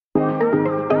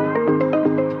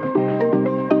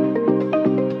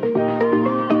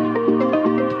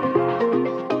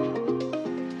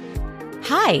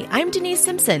Hi, I'm Denise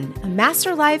Simpson, a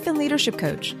master life and leadership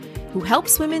coach who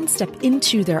helps women step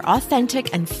into their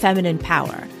authentic and feminine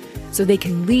power so they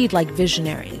can lead like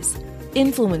visionaries,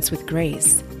 influence with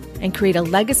grace, and create a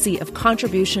legacy of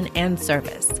contribution and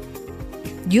service.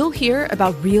 You'll hear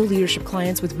about real leadership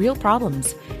clients with real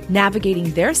problems,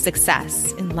 navigating their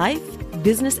success in life,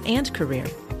 business, and career.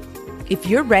 If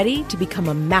you're ready to become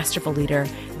a masterful leader,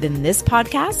 then this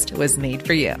podcast was made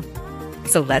for you.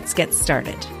 So let's get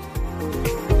started.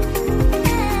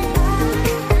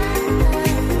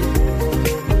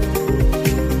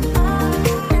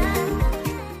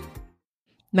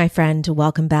 My friend,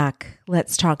 welcome back.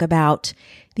 Let's talk about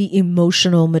the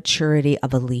emotional maturity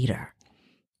of a leader.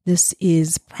 This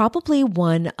is probably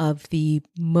one of the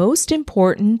most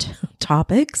important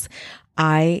topics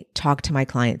I talk to my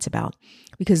clients about,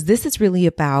 because this is really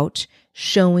about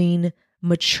showing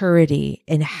maturity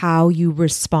in how you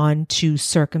respond to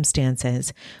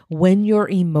circumstances when your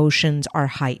emotions are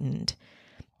heightened.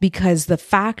 Because the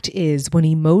fact is, when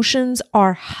emotions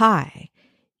are high,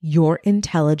 your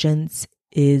intelligence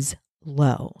is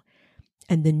low.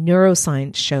 And the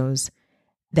neuroscience shows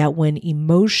that when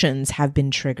emotions have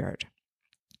been triggered,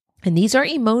 and these are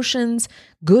emotions,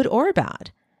 good or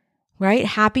bad, right?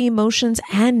 Happy emotions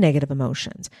and negative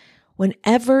emotions.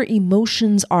 Whenever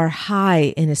emotions are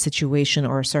high in a situation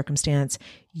or a circumstance,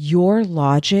 your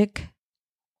logic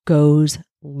goes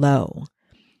low.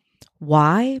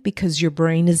 Why? Because your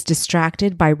brain is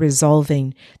distracted by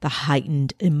resolving the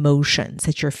heightened emotions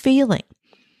that you're feeling.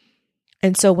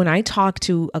 And so when I talk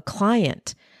to a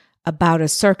client about a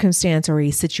circumstance or a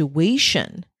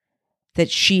situation that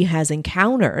she has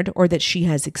encountered or that she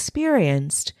has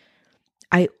experienced,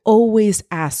 I always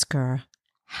ask her,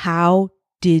 how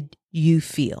did you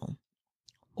feel?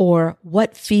 Or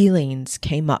what feelings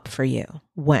came up for you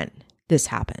when this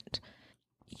happened?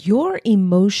 Your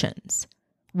emotions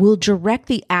will direct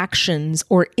the actions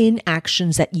or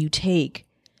inactions that you take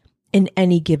in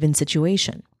any given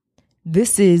situation.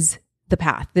 This is the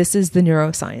path. This is the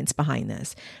neuroscience behind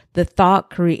this. The thought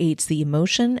creates the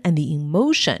emotion, and the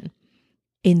emotion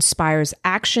inspires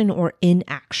action or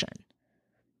inaction.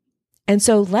 And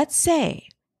so let's say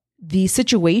the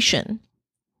situation,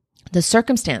 the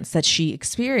circumstance that she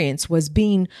experienced was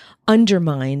being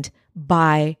undermined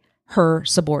by her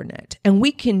subordinate. And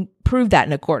we can prove that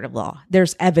in a court of law.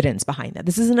 There's evidence behind that.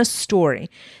 This isn't a story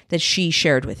that she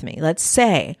shared with me. Let's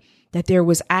say that there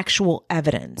was actual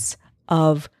evidence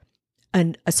of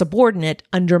a subordinate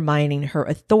undermining her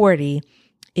authority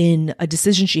in a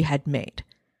decision she had made.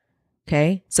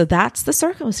 Okay, so that's the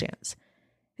circumstance.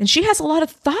 And she has a lot of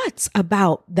thoughts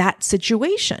about that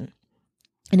situation.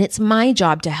 And it's my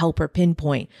job to help her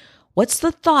pinpoint what's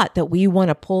the thought that we want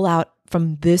to pull out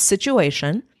from this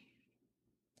situation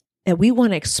that we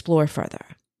want to explore further,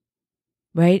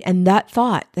 right? And that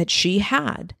thought that she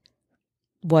had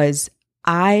was,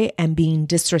 I am being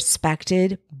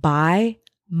disrespected by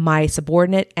my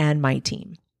subordinate and my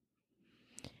team.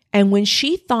 And when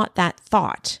she thought that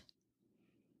thought,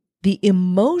 the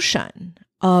emotion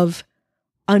of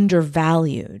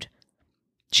undervalued,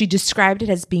 she described it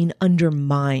as being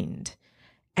undermined.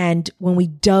 And when we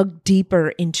dug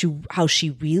deeper into how she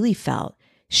really felt,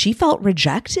 she felt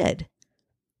rejected.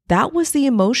 That was the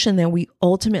emotion that we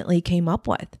ultimately came up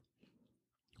with.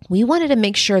 We wanted to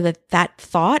make sure that that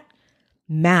thought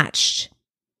matched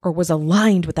or was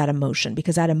aligned with that emotion,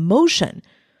 because that emotion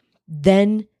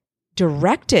then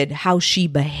directed how she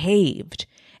behaved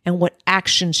and what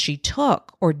actions she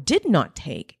took or did not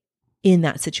take in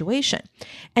that situation.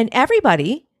 And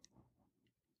everybody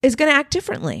is going to act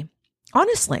differently.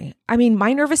 Honestly, I mean,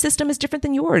 my nervous system is different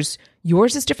than yours.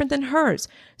 Yours is different than hers.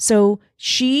 So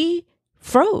she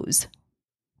froze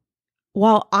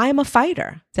while I'm a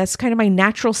fighter. That's kind of my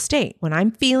natural state. When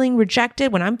I'm feeling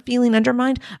rejected, when I'm feeling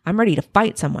undermined, I'm ready to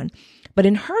fight someone. But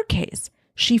in her case,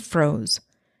 she froze.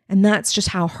 And that's just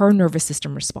how her nervous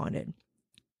system responded.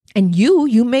 And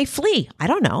you may flee. I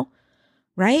don't know,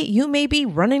 right? You may be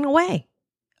running away,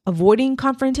 avoiding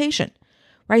confrontation,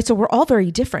 right? So we're all very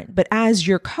different. But as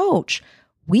your coach,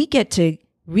 we get to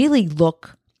really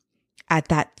look at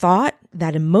that thought,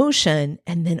 that emotion,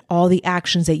 and then all the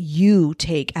actions that you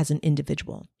take as an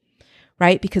individual,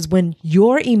 right? Because when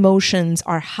your emotions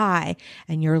are high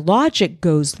and your logic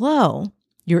goes low,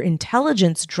 your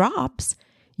intelligence drops,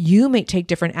 you may take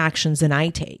different actions than I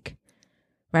take,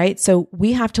 right? So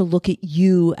we have to look at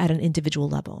you at an individual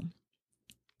level.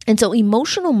 And so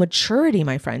emotional maturity,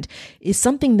 my friend, is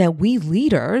something that we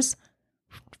leaders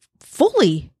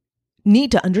fully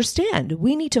need to understand.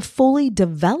 We need to fully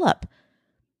develop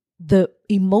the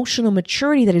emotional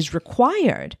maturity that is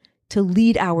required to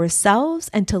lead ourselves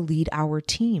and to lead our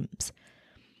teams.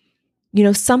 You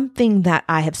know, something that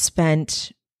I have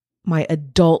spent my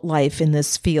adult life in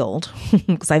this field,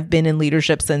 because I've been in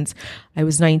leadership since I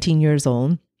was 19 years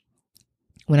old,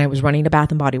 when I was running a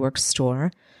Bath and Body Works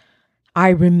store, I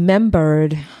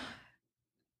remembered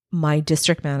my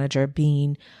district manager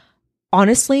being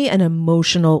honestly an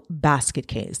emotional basket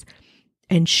case.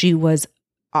 And she was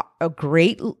a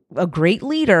great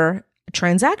leader, a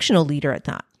transactional leader at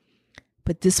that.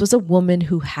 But this was a woman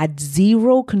who had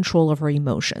zero control of her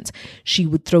emotions. She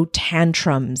would throw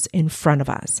tantrums in front of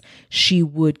us. She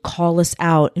would call us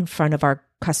out in front of our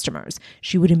customers.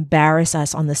 She would embarrass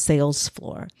us on the sales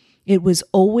floor. It was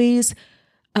always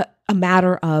a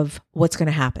matter of what's going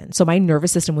to happen. So my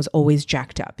nervous system was always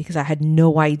jacked up because I had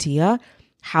no idea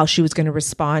how she was going to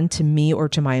respond to me or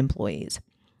to my employees.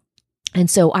 And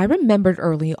so I remembered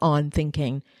early on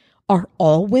thinking, are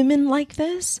all women like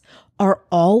this? Are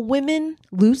all women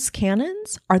loose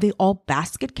cannons? Are they all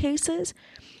basket cases?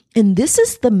 And this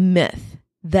is the myth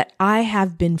that I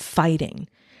have been fighting,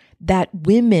 that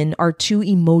women are too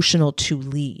emotional to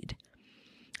lead.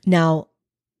 Now,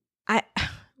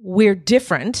 we're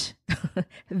different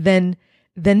than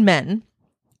men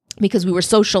because we were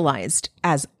socialized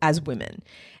as women.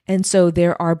 And so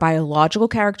there are biological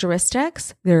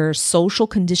characteristics, there are social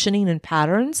conditioning and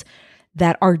patterns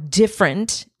that are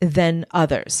different than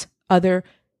other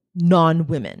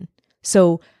non-women.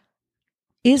 So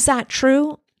is that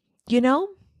true? You know,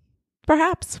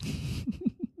 perhaps.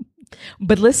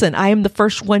 But listen, I am the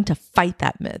first one to fight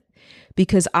that myth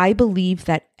because I believe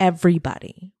that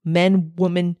everybody, men,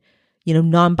 women, you know,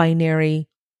 non-binary,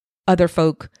 other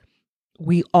folk,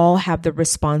 we all have the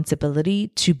responsibility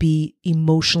to be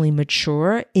emotionally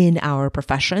mature in our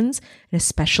professions, and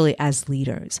especially as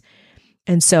leaders.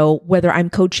 And so whether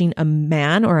I'm coaching a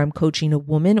man or I'm coaching a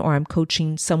woman or I'm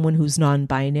coaching someone who's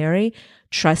non-binary,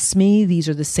 trust me, these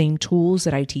are the same tools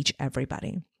that I teach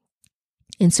everybody.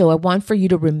 And so I want for you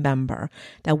to remember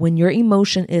that when your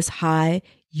emotion is high,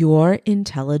 your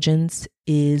intelligence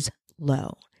is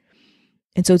low.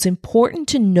 And so it's important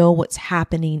to know what's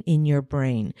happening in your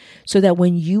brain so that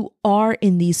when you are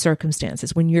in these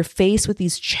circumstances, when you're faced with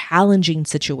these challenging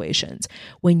situations,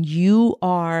 when you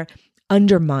are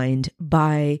undermined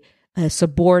by a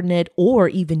subordinate or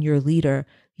even your leader,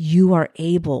 you are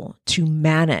able to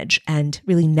manage and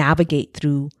really navigate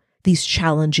through these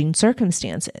challenging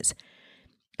circumstances.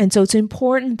 And so it's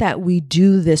important that we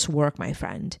do this work, my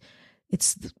friend.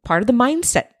 It's part of the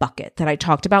mindset bucket that I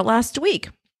talked about last week.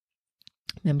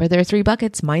 Remember, there are 3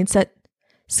 buckets: mindset,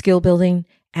 skill building,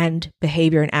 and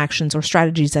behavior and actions or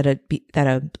strategies that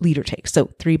a leader takes. So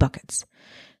 3 buckets.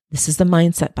 This is the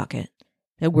mindset bucket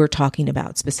that we're talking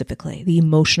about specifically, the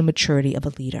emotional maturity of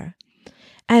a leader.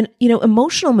 And, you know,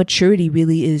 emotional maturity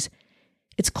really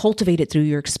it's cultivated through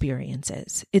your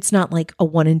experiences. It's not like a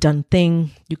one and done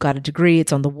thing. You got a degree,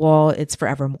 it's on the wall, it's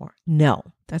forevermore. No,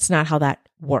 that's not how that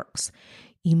works.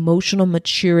 Emotional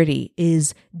maturity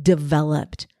is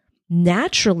developed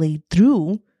naturally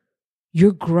through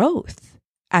your growth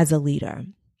as a leader.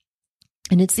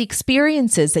 And it's the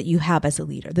experiences that you have as a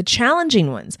leader, the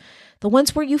challenging ones, the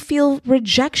ones where you feel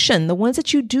rejection, the ones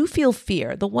that you do feel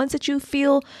fear, the ones that you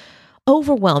feel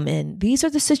overwhelm in. These are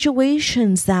the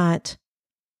situations that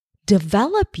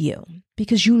develop you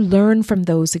because you learn from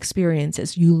those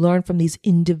experiences. You learn from these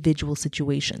individual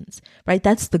situations, right?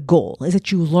 That's the goal, is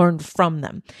that you learn from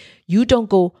them. You don't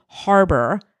go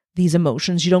harbor these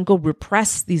emotions. You don't go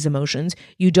repress these emotions.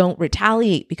 You don't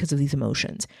retaliate because of these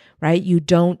emotions, right? You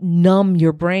don't numb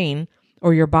your brain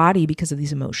or your body because of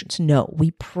these emotions. No,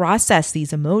 we process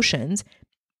these emotions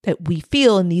that we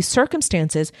feel in these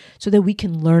circumstances so that we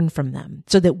can learn from them,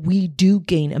 so that we do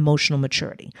gain emotional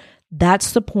maturity.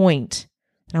 That's the point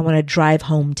that I want to drive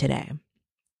home today.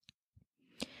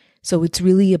 So it's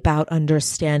really about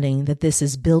understanding that this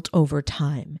is built over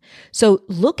time. So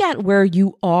look at where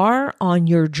you are on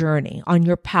your journey, on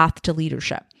your path to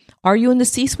leadership. Are you in the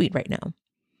C-suite right now?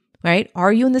 Right?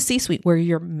 Are you in the C-suite where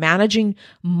you're managing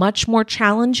much more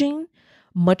challenging,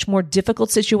 much more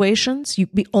difficult situations?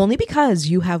 Only because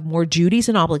you have more duties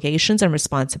and obligations and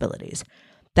responsibilities.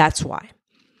 That's why,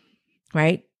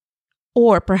 right?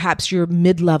 Or perhaps you're a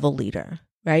mid-level leader,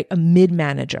 right? A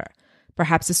mid-manager,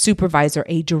 perhaps a supervisor,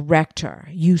 a director.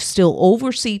 You still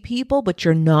oversee people, but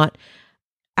you're not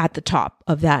at the top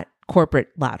of that corporate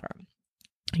ladder.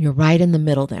 You're right in the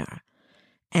middle there.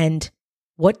 And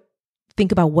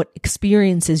think about what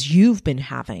experiences you've been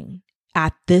having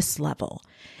at this level.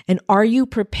 And are you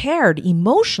prepared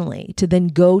emotionally to then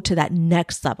go to that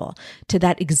next level, to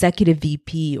that executive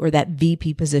VP or that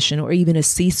VP position or even a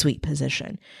C-suite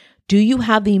position? Do you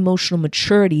have the emotional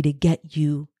maturity to get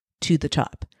you to the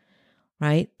top,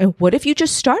 right? And what if you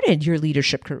just started your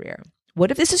leadership career?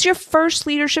 What if this is your first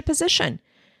leadership position,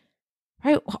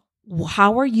 right?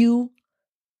 How are you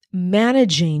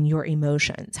managing your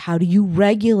emotions? How do you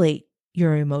regulate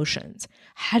your emotions?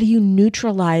 How do you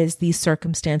neutralize these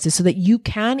circumstances so that you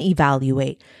can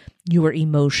evaluate your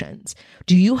emotions?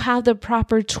 Do you have the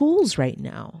proper tools right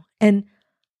now? And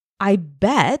I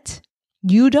bet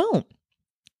you don't.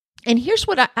 And here's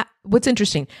what's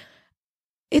interesting.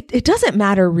 It doesn't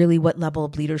matter really what level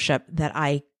of leadership that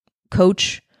I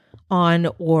coach on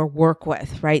or work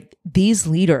with, right? These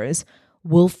leaders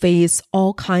will face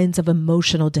all kinds of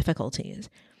emotional difficulties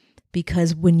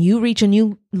because when you reach a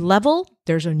new level,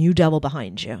 there's a new devil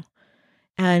behind you.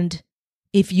 And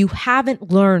if you haven't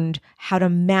learned how to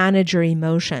manage your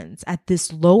emotions at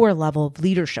this lower level of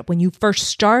leadership, when you first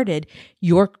started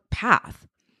your path,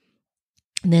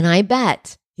 then I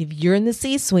bet if you're in the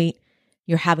C-suite,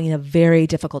 you're having a very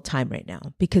difficult time right now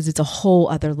because it's a whole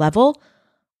other level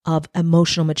of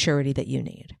emotional maturity that you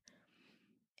need.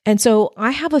 And so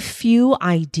I have a few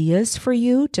ideas for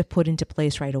you to put into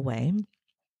place right away.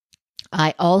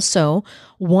 I also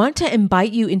want to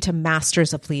invite you into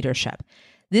Masters of Leadership.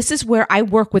 This is where I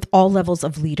work with all levels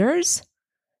of leaders,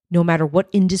 no matter what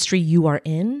industry you are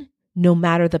in, no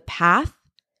matter the path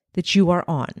that you are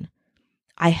on.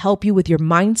 I help you with your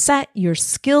mindset, your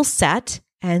skill set,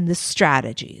 and the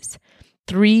strategies.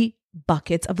 3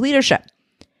 buckets of leadership.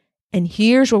 And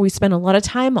here's where we spend a lot of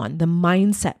time on the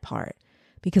mindset part,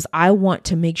 because I want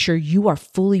to make sure you are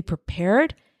fully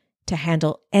prepared to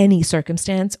handle any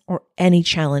circumstance or any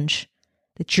challenge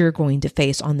that you're going to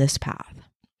face on this path.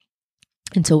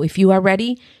 And so if you are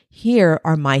ready, here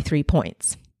are my 3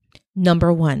 points.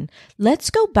 Number 1, let's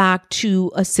go back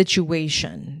to a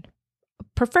situation,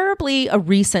 preferably a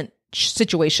recent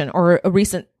situation or a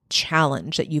recent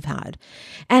challenge that you've had.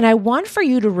 And I want for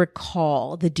you to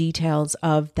recall the details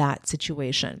of that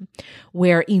situation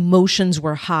where emotions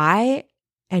were high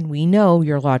and we know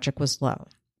your logic was low.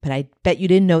 But I bet you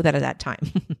didn't know that at that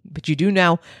time. But you do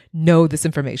now know this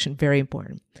information. Very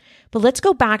important. But let's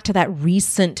go back to that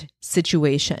recent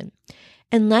situation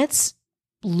and let's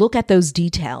look at those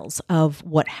details of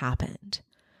what happened.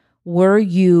 Were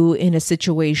you in a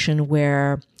situation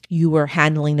where you were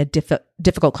handling a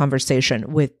difficult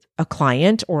conversation with a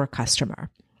client or a customer?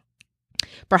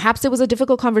 Perhaps it was a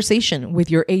difficult conversation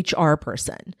with your HR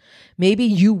person. Maybe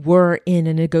you were in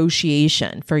a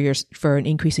negotiation for an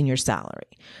increase in your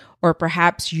salary. Or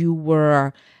perhaps you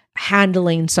were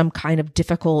handling some kind of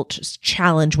difficult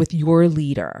challenge with your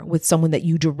leader, with someone that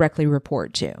you directly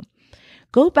report to.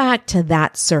 Go back to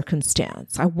that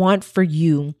circumstance. I want for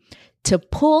you to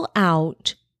pull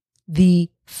out the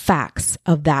facts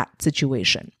of that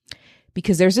situation,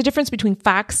 because there's a difference between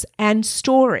facts and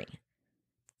story.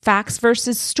 Facts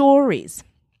versus stories.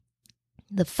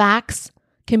 The facts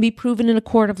can be proven in a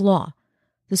court of law.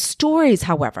 The stories,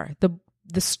 however,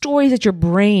 the stories that your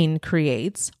brain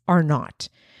creates are not.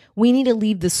 We need to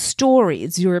leave the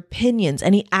stories, your opinions,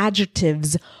 any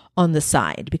adjectives on the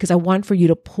side, because I want for you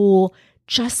to pull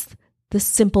just the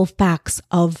simple facts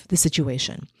of the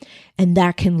situation. And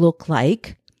that can look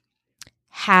like,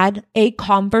 had a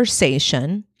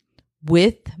conversation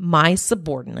with my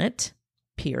subordinate,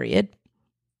 period.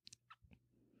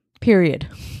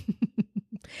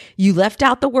 You left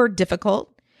out the word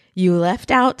difficult. You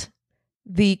left out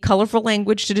the colorful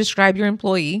language to describe your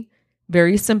employee.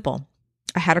 Very simple.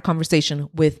 I had a conversation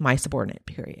with my subordinate,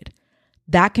 period.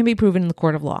 That can be proven in the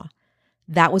court of law.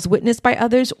 That was witnessed by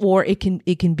others, or it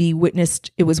can be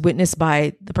witnessed. It was witnessed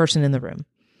by the person in the room.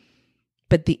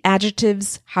 But the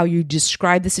adjectives, how you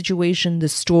describe the situation, the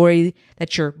story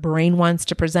that your brain wants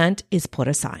to present is put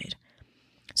aside.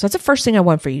 So that's the first thing I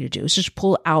want for you to do, is just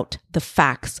pull out the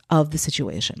facts of the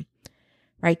situation,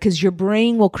 right? Because your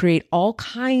brain will create all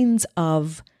kinds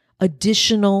of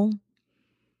additional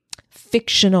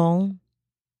fictional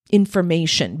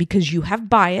information because you have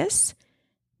bias,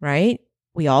 right?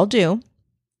 We all do.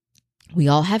 We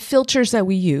all have filters that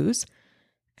we use,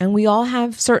 and we all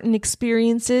have certain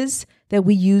experiences that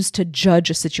we use to judge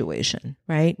a situation,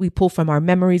 right? We pull from our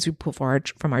memories, we pull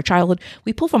from our childhood,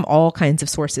 we pull from all kinds of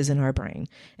sources in our brain.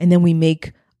 And then we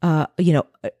make, a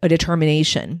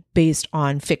determination based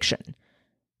on fiction,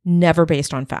 never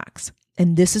based on facts.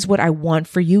 And this is what I want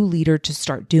for you, leader, to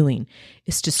start doing,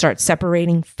 is to start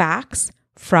separating facts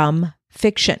from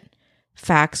fiction,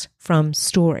 facts from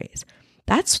stories.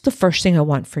 That's the first thing I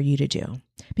want for you to do.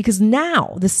 Because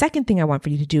now the second thing I want for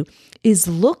you to do is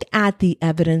look at the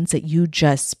evidence that you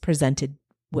just presented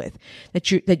with,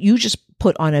 that you just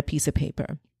put on a piece of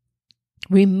paper.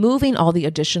 removing all the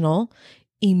additional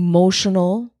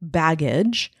emotional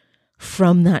baggage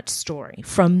from that story,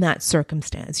 from that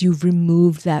circumstance. You've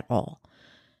removed that all.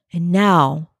 And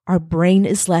now our brain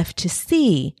is left to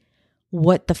see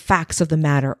what the facts of the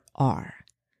matter are.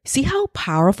 See how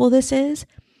powerful this is?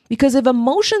 Because if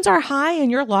emotions are high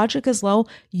and your logic is low,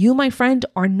 you, my friend,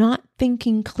 are not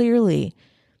thinking clearly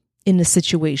in a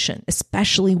situation,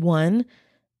 especially one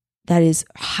that is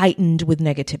heightened with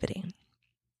negativity.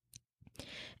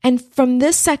 And from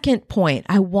this second point,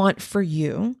 I want for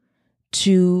you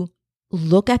to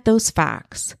look at those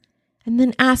facts and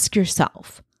then ask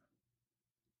yourself,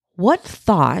 what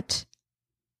thought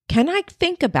can I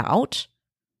think about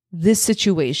this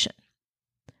situation?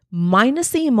 Minus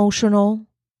the emotional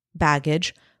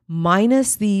baggage,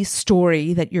 minus the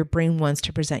story that your brain wants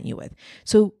to present you with.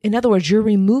 So in other words, you're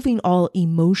removing all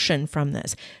emotion from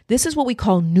this. This is what we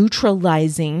call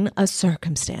neutralizing a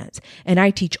circumstance. And I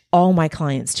teach all my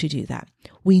clients to do that.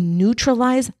 We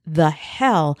neutralize the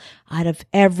hell out of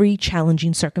every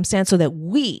challenging circumstance so that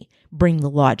we bring the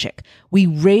logic. We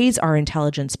raise our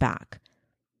intelligence back,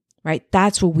 right?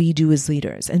 That's what we do as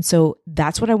leaders. And so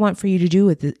that's what I want for you to do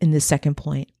in this second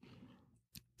point,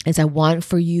 is I want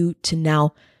for you to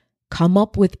now come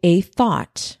up with a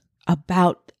thought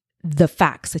about the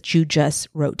facts that you just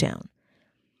wrote down.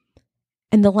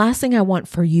 And the last thing I want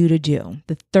for you to do,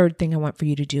 the third thing I want for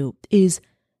you to do, is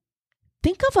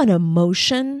think of an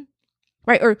emotion,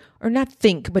 right? Or not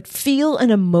think, but feel an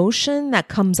emotion that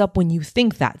comes up when you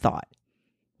think that thought,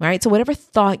 right? So whatever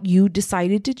thought you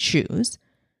decided to choose,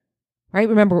 right?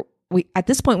 Remember, at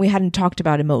this point, we hadn't talked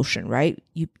about emotion, right?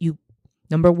 You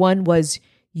number one was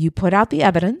you put out the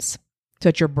evidence so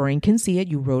that your brain can see it.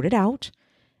 You wrote it out.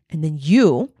 And then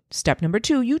step number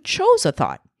two, you chose a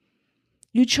thought.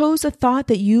 You chose a thought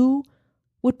that you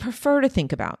would prefer to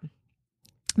think about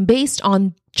based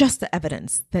on just the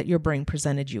evidence that your brain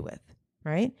presented you with,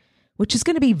 right? Which is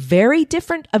going to be a very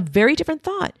different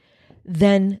thought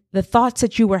than the thoughts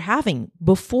that you were having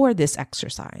before this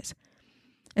exercise.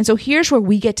 And so here's where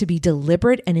we get to be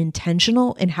deliberate and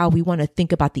intentional in how we want to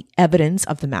think about the evidence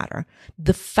of the matter,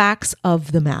 the facts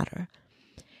of the matter.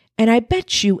 And I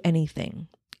bet you anything,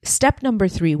 step number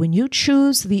 3, when you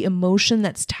choose the emotion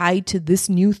that's tied to this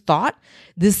new thought,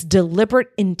 this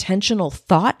deliberate, intentional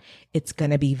thought, it's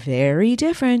going to be very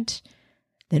different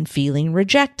than feeling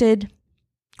rejected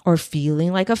or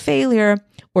feeling like a failure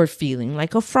or feeling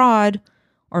like a fraud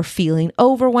or feeling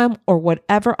overwhelmed, or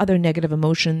whatever other negative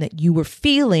emotion that you were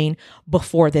feeling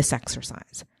before this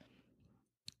exercise.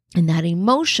 And that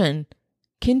emotion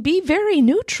can be very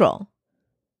neutral.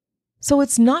 So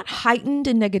it's not heightened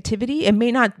in negativity. It may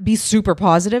not be super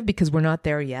positive because we're not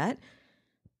there yet.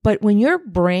 But when your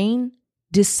brain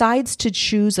decides to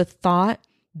choose a thought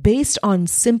based on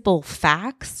simple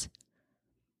facts,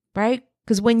 right?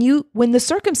 Because when the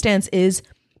circumstance is,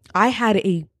 I had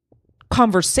a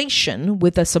conversation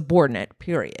with a subordinate,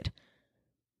 period.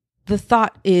 The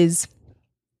thought is,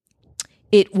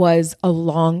 it was a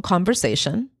long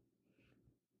conversation,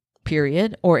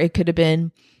 period. Or it could have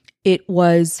been, it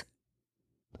was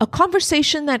a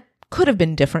conversation that could have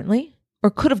been differently or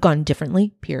could have gone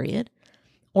differently, period.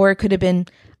 Or it could have been,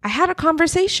 I had a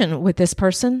conversation with this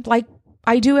person like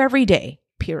I do every day,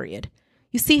 period.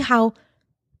 You see how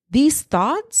these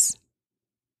thoughts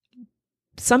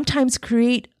sometimes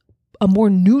create a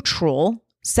more neutral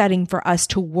setting for us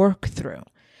to work through.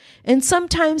 And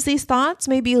sometimes these thoughts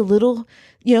may be a little,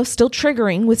 still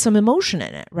triggering with some emotion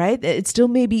in it, right? It still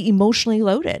may be emotionally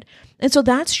loaded. And so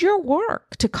that's your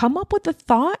work, to come up with a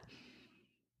thought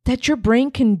that your brain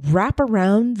can wrap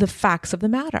around the facts of the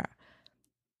matter.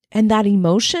 And that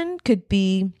emotion could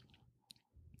be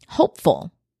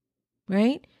hopeful,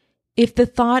 right? If the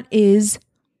thought is,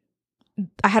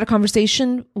 I had a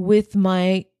conversation with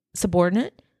my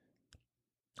subordinate,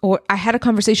 or I had a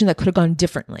conversation that could have gone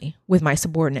differently with my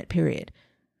subordinate, period.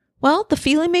 Well, the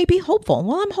feeling may be hopeful.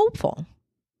 Well, I'm hopeful,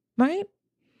 right?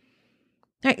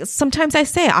 Sometimes I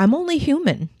say, I'm only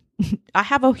human. I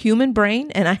have a human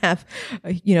brain and I have,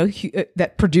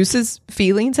 that produces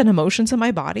feelings and emotions in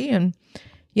my body. And,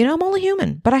 I'm only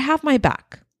human, but I have my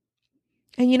back.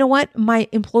 And you know what? My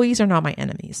employees are not my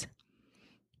enemies.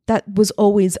 That was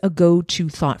always a go-to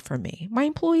thought for me. My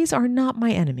employees are not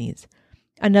my enemies.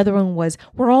 Another one was,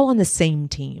 we're all on the same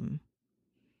team.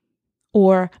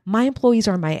 Or my employees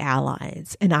are my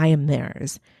allies and I am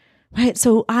theirs, right?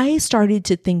 So I started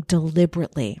to think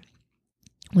deliberately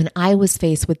when I was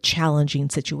faced with challenging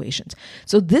situations.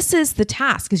 So this is the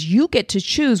task, is you get to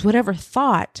choose whatever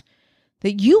thought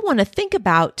that you want to think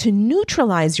about to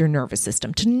neutralize your nervous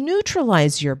system, to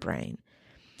neutralize your brain.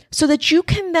 so that you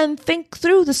can then think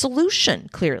through the solution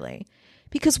clearly.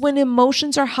 Because when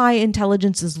emotions are high,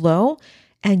 intelligence is low,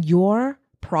 and your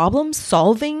problem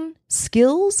solving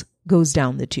skills goes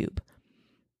down the tube.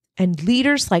 And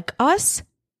leaders like us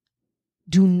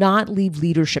do not leave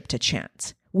leadership to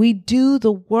chance. We do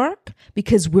the work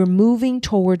because we're moving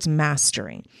towards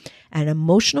mastery. And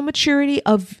emotional maturity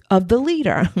of the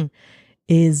leader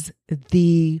is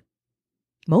the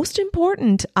most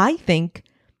important, I think,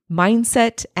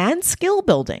 mindset and skill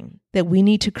building that we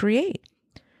need to create.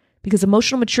 Because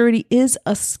emotional maturity is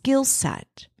a skill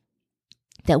set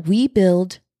that we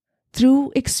build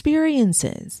through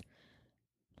experiences.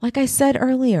 Like I said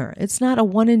earlier, it's not a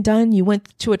one and done. You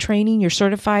went to a training, you're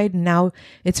certified, and now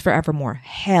it's forevermore.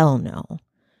 Hell no.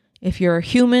 If you're a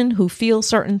human who feels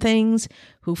certain things,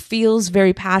 who feels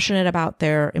very passionate about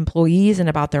their employees and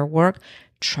about their work,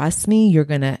 trust me, you're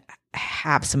going to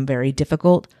have some very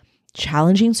difficult,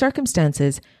 challenging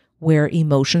circumstances where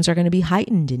emotions are going to be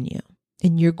heightened in you.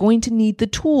 And you're going to need the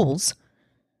tools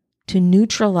to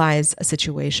neutralize a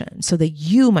situation so that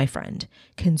you, my friend,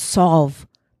 can solve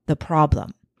the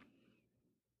problem.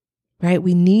 Right?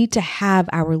 We need to have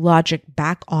our logic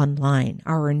back online,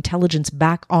 our intelligence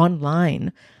back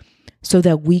online, so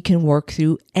that we can work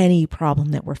through any problem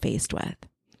that we're faced with.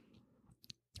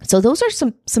 So those are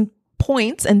some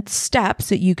points and steps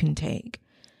that you can take.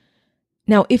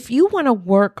 Now, if you want to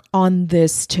work on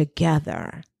this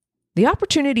together, the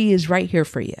opportunity is right here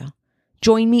for you.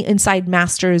 Join me inside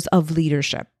Masters of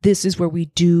Leadership. This is where we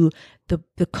do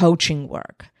the coaching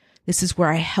work. This is where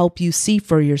I help you see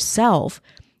for yourself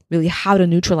really how to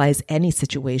neutralize any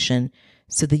situation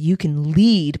so that you can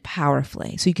lead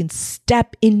powerfully, so you can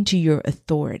step into your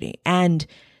authority and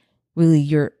really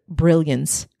your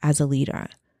brilliance as a leader.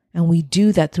 And we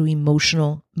do that through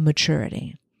emotional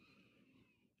maturity.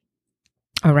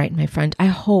 All right, my friend, I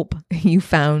hope you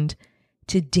found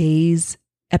today's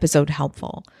episode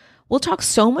helpful. We'll talk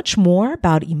so much more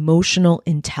about emotional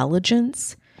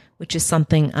intelligence, which is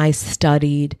something I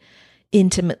studied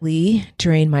intimately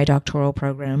during my doctoral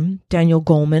program. Daniel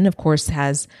Goleman, of course,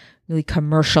 has really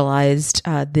commercialized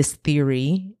this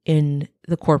theory in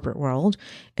the corporate world,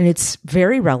 and it's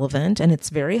very relevant and it's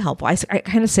very helpful. I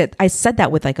said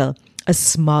that with like a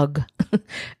smug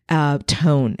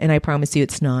tone, and I promise you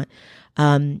it's not.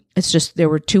 It's just there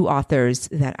were two authors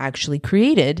that actually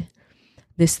created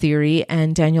this theory,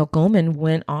 and Daniel Goleman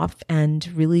went off and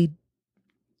really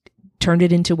turned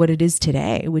it into what it is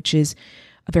today, which is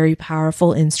a very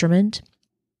powerful instrument.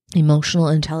 Emotional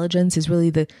intelligence is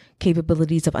really the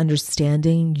capabilities of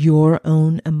understanding your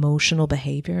own emotional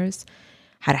behaviors,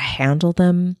 how to handle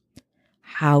them,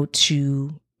 how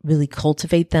to really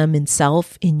cultivate them in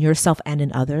yourself and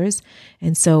in others.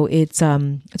 And so it's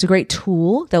a great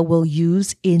tool that we'll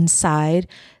use inside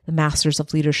the Masters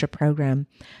of Leadership program.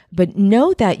 But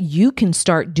know that you can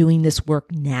start doing this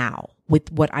work now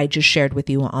with what I just shared with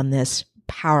you on this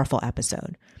powerful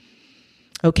episode.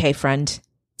 Okay, friend,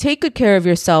 take good care of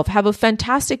yourself. Have a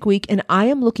fantastic week, and I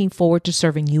am looking forward to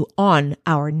serving you on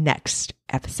our next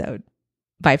episode.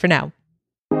 Bye for now.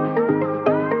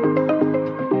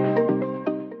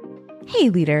 Hey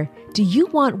leader, do you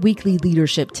want weekly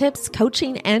leadership tips,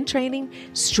 coaching, and training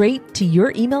straight to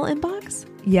your email inbox?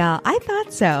 Yeah, I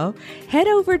thought so. Head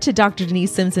over to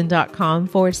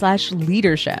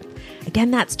drdenisesimpson.com/leadership. Again,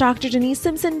 that's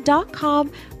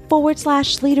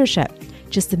drdenisesimpson.com/leadership.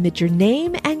 Just submit your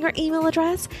name and your email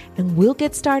address, and we'll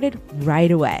get started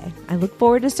right away. I look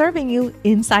forward to serving you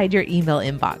inside your email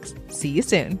inbox. See you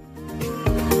soon.